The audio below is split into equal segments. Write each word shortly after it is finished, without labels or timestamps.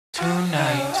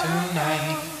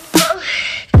tonight.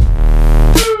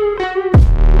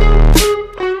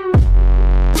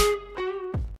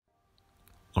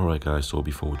 Alright guys, so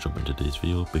before we jump into today's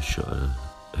video, be sure to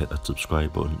hit that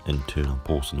subscribe button and turn on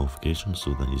post notifications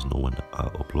so then you know when I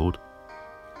upload.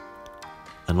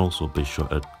 And also be sure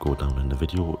to go down in the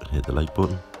video and hit the like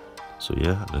button. So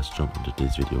yeah, let's jump into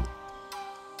today's video.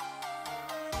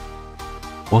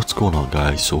 What's going on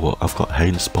guys, so I've got a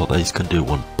hiding spot that you can do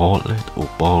on Bartlett or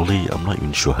Barley, I'm not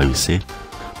even sure how you say it.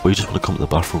 But you just want to come to the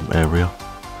bathroom area.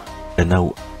 And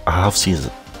now, I have seen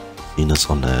this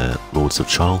on loads of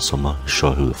channels, so I'm not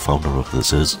sure who the founder of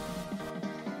this is.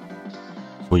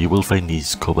 So you will find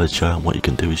these cupboards here, and what you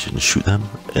can do is you can shoot them,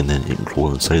 and then you can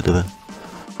crawl inside of them.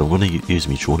 So I'm going to use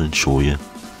my drone and show you.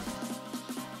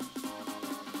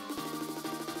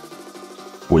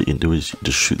 What you can do is you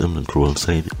just shoot them and crawl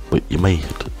inside, but you might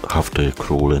have to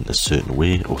crawl in a certain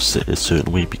way or sit a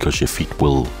certain way because your feet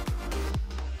will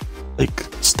like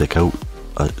stick out,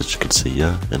 as you can see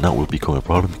here, and that will become a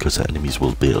problem because the enemies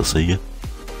will be able to see you.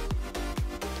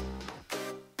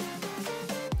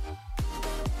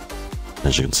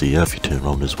 As you can see here, if you turn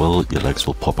around as well, your legs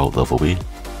will pop out the other way. So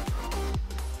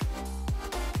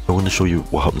I'm going to show you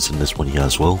what happens in this one here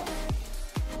as well,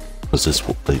 because this,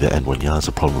 like the end one here, is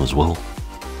a problem as well.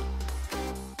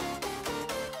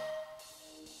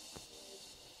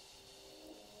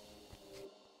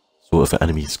 So if an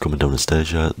enemy is coming down the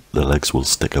stairs here, their legs will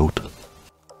stick out.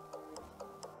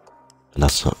 And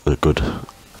that's not a good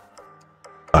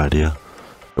idea.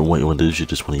 And what you want to do is you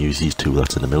just want to use these two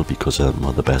that's in the middle because they're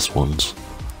the best ones.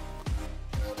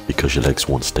 Because your legs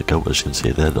won't stick out, as you can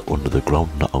see there, they're under the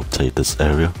ground, not outside this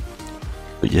area.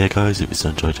 But yeah guys, if you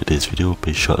enjoyed today's video,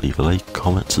 be sure to leave a like,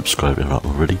 comment, subscribe if you're not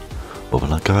already. Other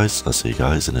than that guys, I'll see you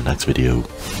guys in the next video.